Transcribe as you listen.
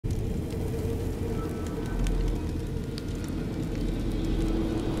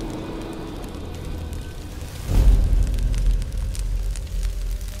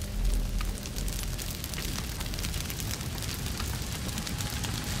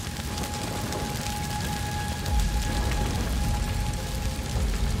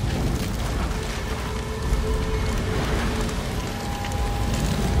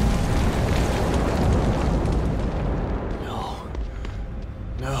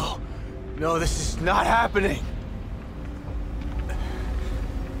No. No, this is not happening.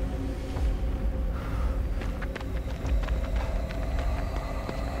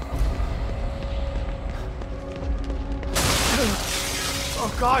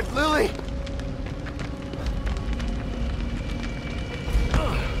 Oh God, Lily!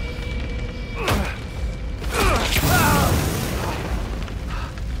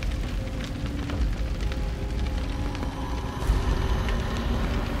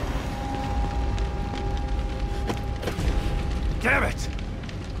 Damn it!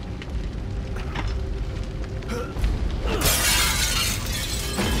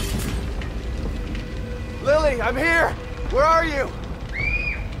 Lily, I'm here! Where are you?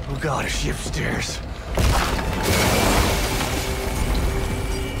 Oh God, is she upstairs?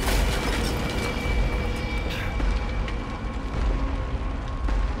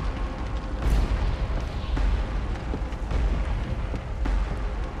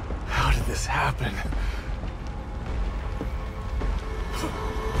 How did this happen?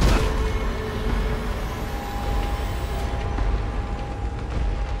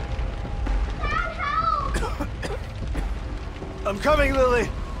 I'm coming, Lily!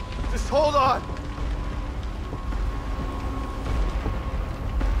 Just hold on!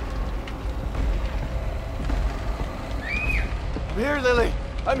 I'm here, Lily!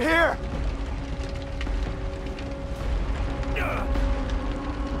 I'm here!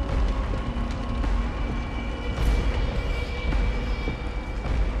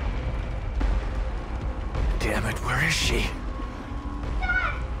 Damn it, where is she?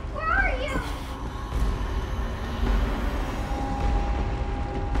 Dad! Where are you?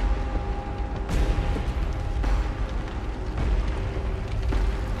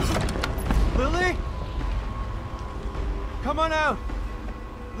 Lily? Come on out!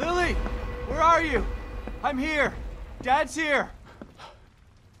 Lily! Where are you? I'm here! Dad's here!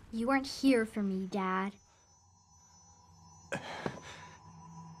 You weren't here for me, Dad.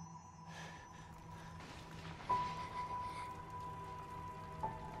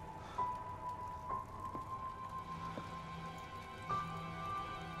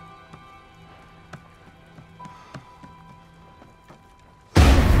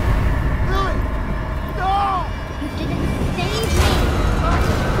 You didn't save me!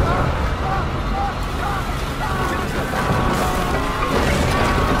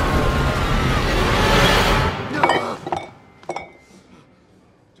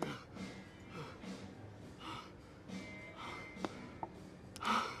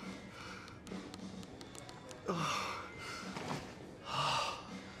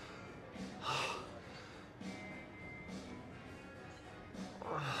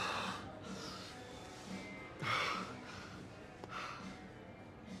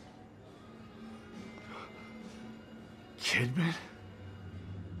 Kidman?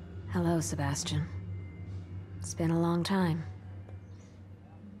 Hello, Sebastian. It's been a long time.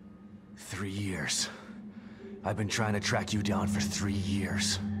 3 years. I've been trying to track you down for 3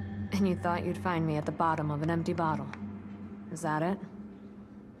 years. And you thought you'd find me at the bottom of an empty bottle. Is that it?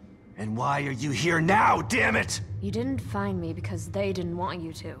 And why are you here now, damn it? You didn't find me because they didn't want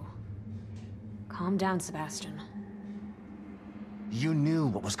you to. Calm down, Sebastian. You knew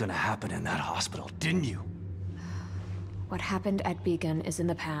what was gonna happen in that hospital, didn't you? What happened at Beacon is in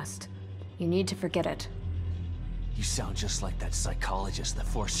the past. You need to forget it. You sound just like that psychologist the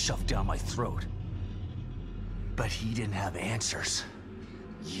Force shoved down my throat. But he didn't have answers.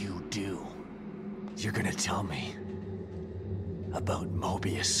 You do. You're gonna tell me about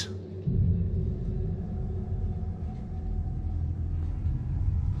Mobius.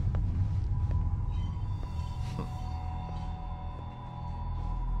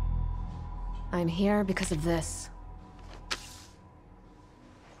 I'm here because of this.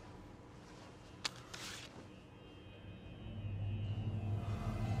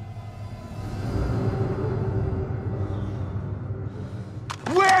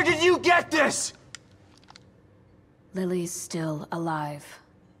 Where did you get this? Lily's still alive.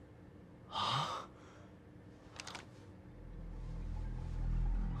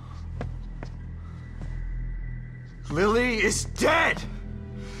 Lily is dead!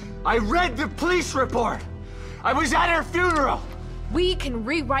 I read the police report! I was at her funeral! We can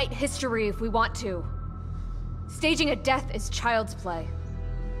rewrite history if we want to. Staging a death is child's play.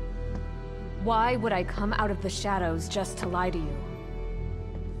 Why would I come out of the shadows just to lie to you?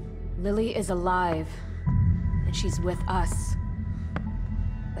 Lily is alive, and she's with us.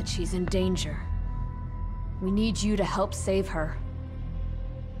 But she's in danger. We need you to help save her.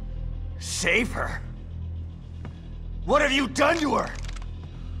 Save her? What have you done to her?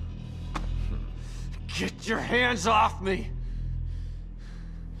 Get your hands off me!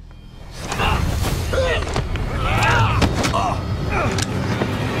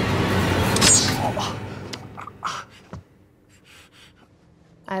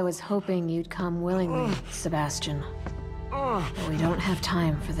 was hoping you'd come willingly, Sebastian. But we don't have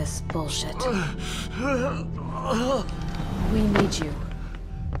time for this bullshit. We need you.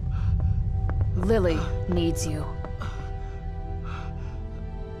 Lily needs you.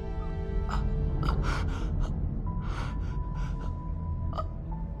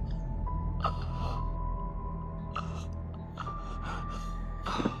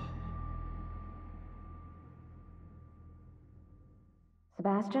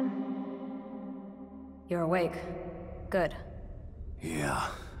 Sebastian? You're awake. Good. Yeah.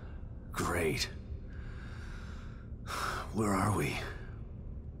 Great. Where are we?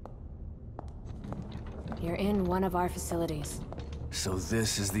 You're in one of our facilities. So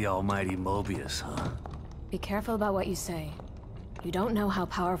this is the almighty Mobius, huh? Be careful about what you say. You don't know how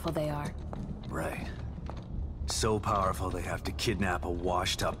powerful they are. Right. So powerful they have to kidnap a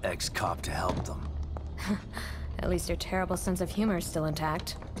washed-up ex-cop to help them. At least your terrible sense of humor is still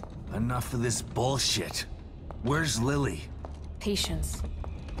intact. Enough of this bullshit. Where's Lily? Patience.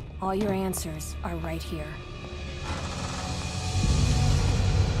 All your answers are right here.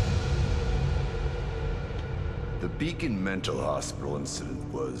 The Beacon Mental Hospital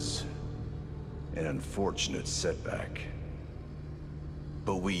incident was an unfortunate setback.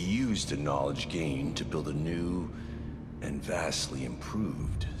 But we used the knowledge gained to build a new and vastly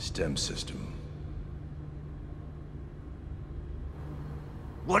improved STEM system.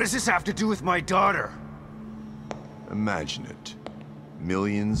 What does this have to do with my daughter? Imagine it.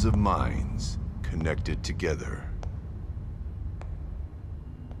 Millions of minds connected together.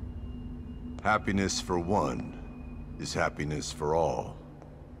 Happiness for one is happiness for all.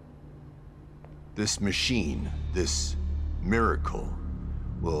 This machine, this miracle,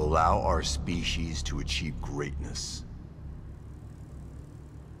 will allow our species to achieve greatness.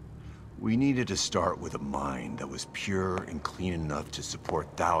 We needed to start with a mind that was pure and clean enough to support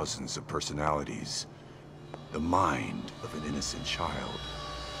thousands of personalities. The mind of an innocent child.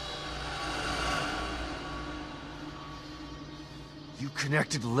 You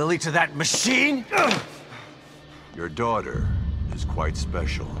connected Lily to that machine? Your daughter is quite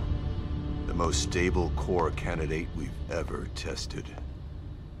special. The most stable core candidate we've ever tested.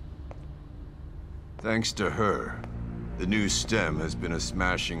 Thanks to her, the new STEM has been a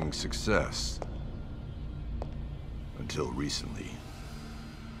smashing success. Until recently.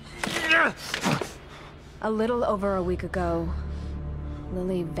 A little over a week ago,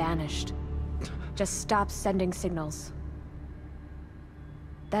 Lily vanished. Just stopped sending signals.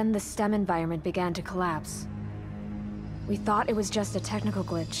 Then the STEM environment began to collapse. We thought it was just a technical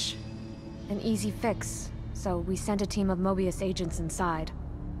glitch. An easy fix, so we sent a team of Mobius agents inside.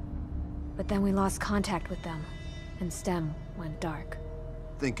 But then we lost contact with them, and STEM went dark.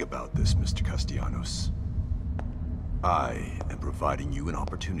 Think about this, Mr. Castellanos. I am providing you an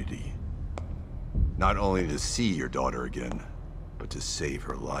opportunity. Not only to see your daughter again, but to save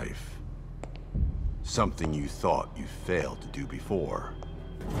her life. Something you thought you failed to do before.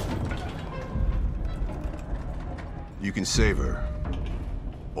 You can save her,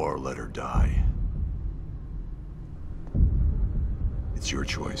 or let her die. It's your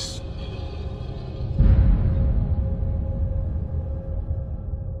choice.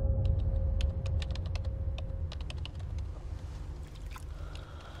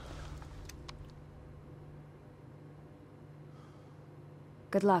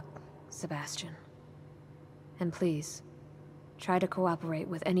 Good luck, Sebastian. And please, try to cooperate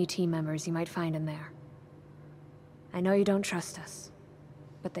with any team members you might find in there. I know you don't trust us,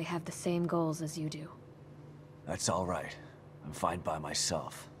 but they have the same goals as you do. That's all right. I'm fine by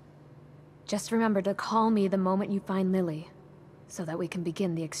myself. Just remember to call me the moment you find Lily, so that we can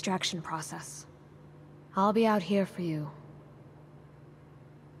begin the extraction process. I'll be out here for you.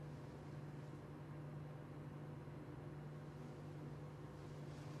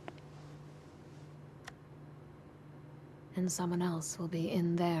 And someone else will be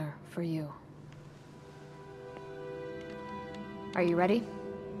in there for you. Are you ready?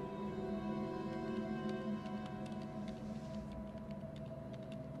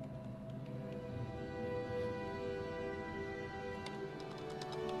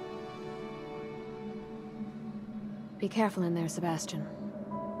 Be careful in there, Sebastian.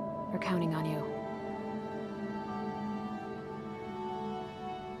 We're counting on you.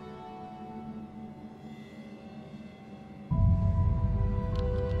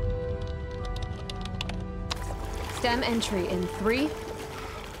 STEM entry in 3,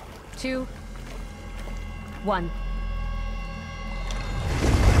 2, 1.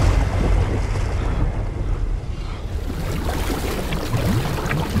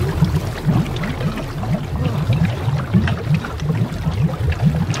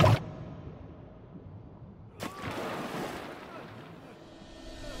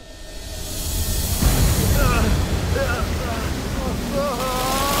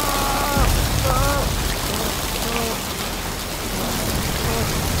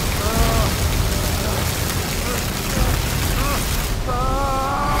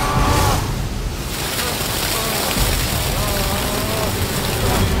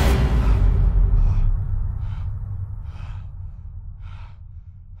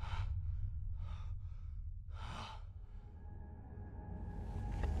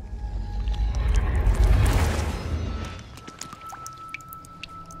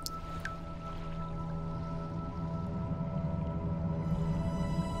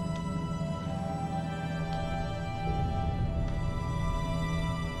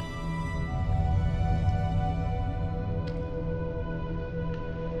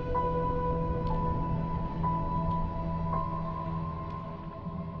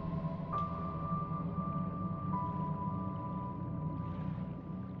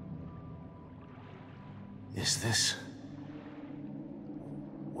 Is this...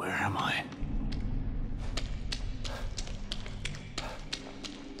 Where am I?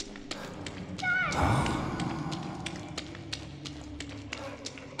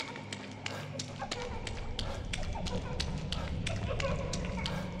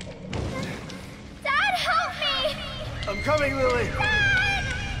 Dad, help me! I'm coming, Lily!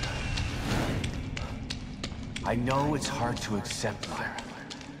 I know it's hard to accept, Myra.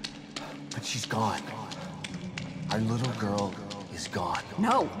 But she's gone. Our little girl is gone.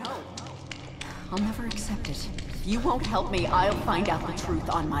 No. I'll never accept it. If you won't help me, I'll find out the truth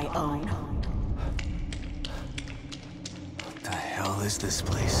on my own. What the hell is this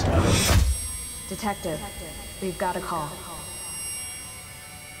place? Detective, we've got a call.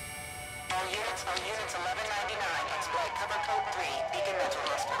 All units 1199, exploit cover code 3, Beacon Mental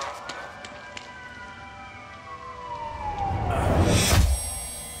Hospital.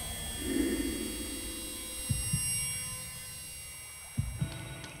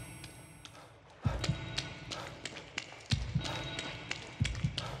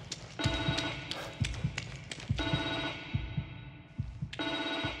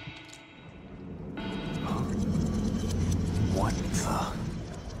 What the...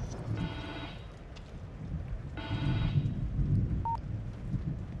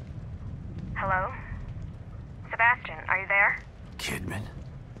 Hello? Sebastian, are you there? Kidman?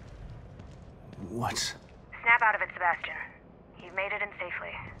 What? Snap out of it, Sebastian. You've made it in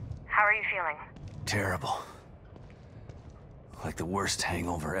safely. How are you feeling? Terrible. Like the worst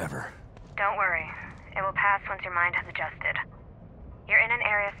hangover ever. Don't worry. It will pass once your mind has adjusted. You're in an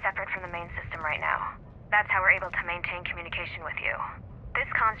area separate from the main system right now. That's how we're able to maintain communication with you. This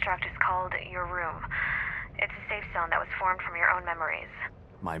construct is called your room. It's a safe zone that was formed from your own memories.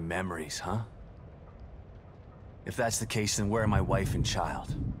 My memories, huh? If that's the case, then where are my wife and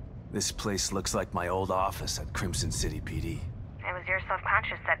child? This place looks like my old office at Crimson City PD. It was your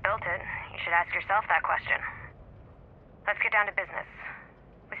self-conscious that built it. You should ask yourself that question. Let's get down to business.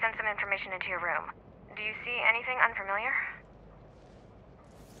 We sent some information into your room. Do you see anything unfamiliar?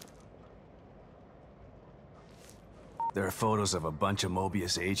 There are photos of a bunch of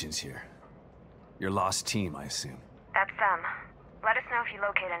Mobius agents here. Your lost team, I assume. That's them. Let us know if you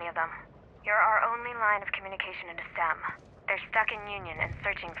locate any of them. You're our only line of communication into STEM. They're stuck in Union and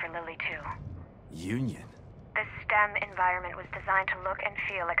searching for Lily too. Union? This STEM environment was designed to look and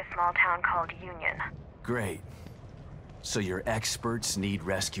feel like a small town called Union. Great. So your experts need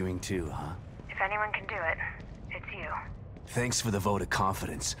rescuing too, huh? If anyone can do it, it's you. Thanks for the vote of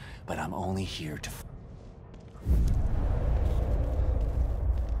confidence, but I'm only here to...